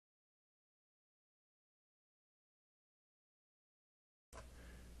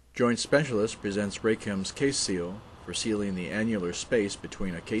Joint Specialist presents Raychem's Caseal for sealing the annular space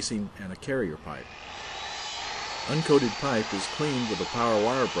between a casing and a carrier pipe. Uncoated pipe is cleaned with a power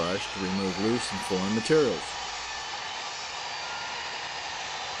wire brush to remove loose and foreign materials.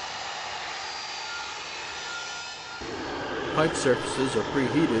 Pipe surfaces are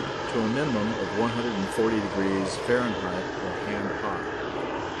preheated to a minimum of 140 degrees Fahrenheit or hand hot.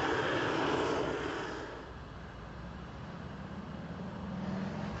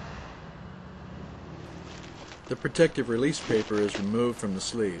 The protective release paper is removed from the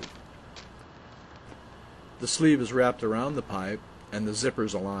sleeve. The sleeve is wrapped around the pipe and the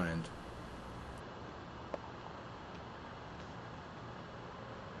zippers aligned.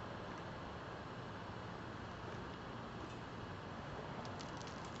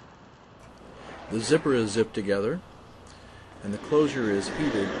 The zipper is zipped together, and the closure is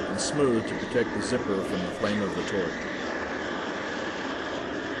heated and smoothed to protect the zipper from the flame of the torch.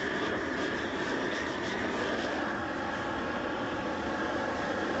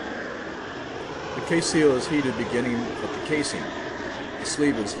 The Caseal is heated beginning at the casing. The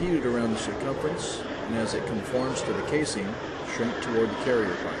sleeve is heated around the circumference, and as it conforms to the casing, shrink toward the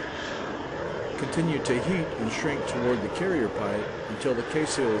carrier pipe. Continue to heat and shrink toward the carrier pipe until the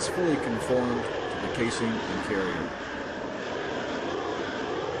Caseal is fully conformed to the casing and carrier.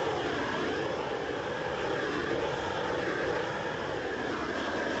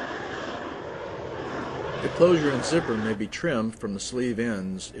 The closure and zipper may be trimmed from the sleeve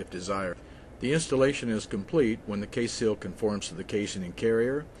ends if desired. The installation is complete when the Caseal conforms to the casing and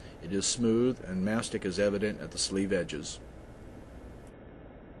carrier. It is smooth and mastic is evident at the sleeve edges.